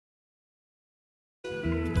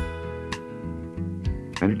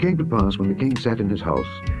And it came to pass, when the king sat in his house,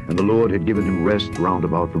 and the Lord had given him rest round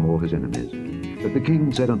about from all his enemies, that the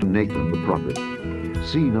king said unto Nathan the prophet,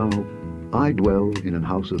 See now, I dwell in an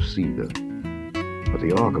house of cedar, but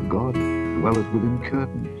the ark of God dwelleth within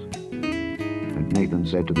curtains. And Nathan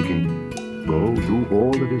said to the king, Go, do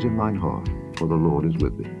all that is in thine heart, for the Lord is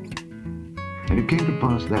with thee. And it came to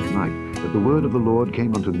pass that night that the word of the Lord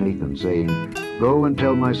came unto Nathan, saying, Go and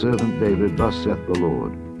tell my servant David, Thus saith the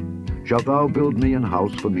Lord, Shalt thou build me an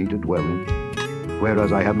house for me to dwell in?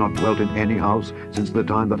 Whereas I have not dwelt in any house since the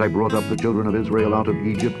time that I brought up the children of Israel out of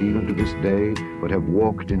Egypt, even to this day, but have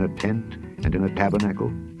walked in a tent and in a tabernacle.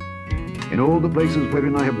 In all the places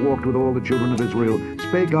wherein I have walked with all the children of Israel,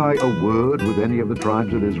 spake I a word with any of the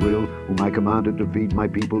tribes of Israel, whom I commanded to feed my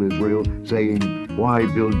people Israel, saying, Why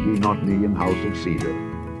build ye not me an house of cedar?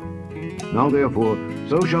 Now therefore,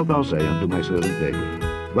 so shalt thou say unto my servant David,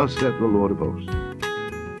 Thus saith the Lord of hosts,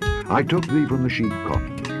 I took thee from the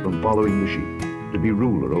sheepcote, from following the sheep, to be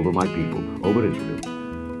ruler over my people, over Israel.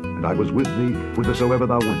 And I was with thee whithersoever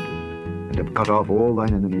thou wentest, and have cut off all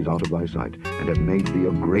thine enemies out of thy sight, and have made thee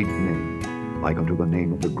a great name, like unto the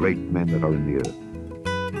name of the great men that are in the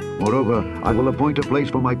earth. Moreover, I will appoint a place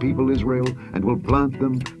for my people Israel, and will plant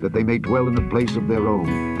them, that they may dwell in a place of their own,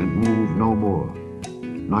 and move no more.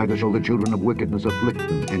 Neither shall the children of wickedness afflict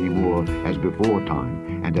them any more, as before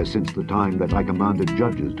time, and as since the time that I commanded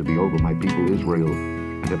judges to be over my people Israel,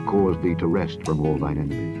 and have caused thee to rest from all thine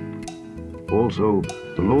enemies. Also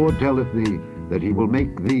the Lord telleth thee that he will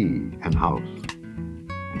make thee an house.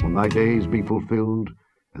 And when thy days be fulfilled,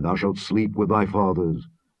 and thou shalt sleep with thy fathers,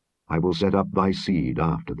 I will set up thy seed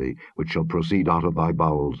after thee, which shall proceed out of thy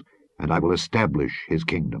bowels, and I will establish his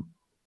kingdom.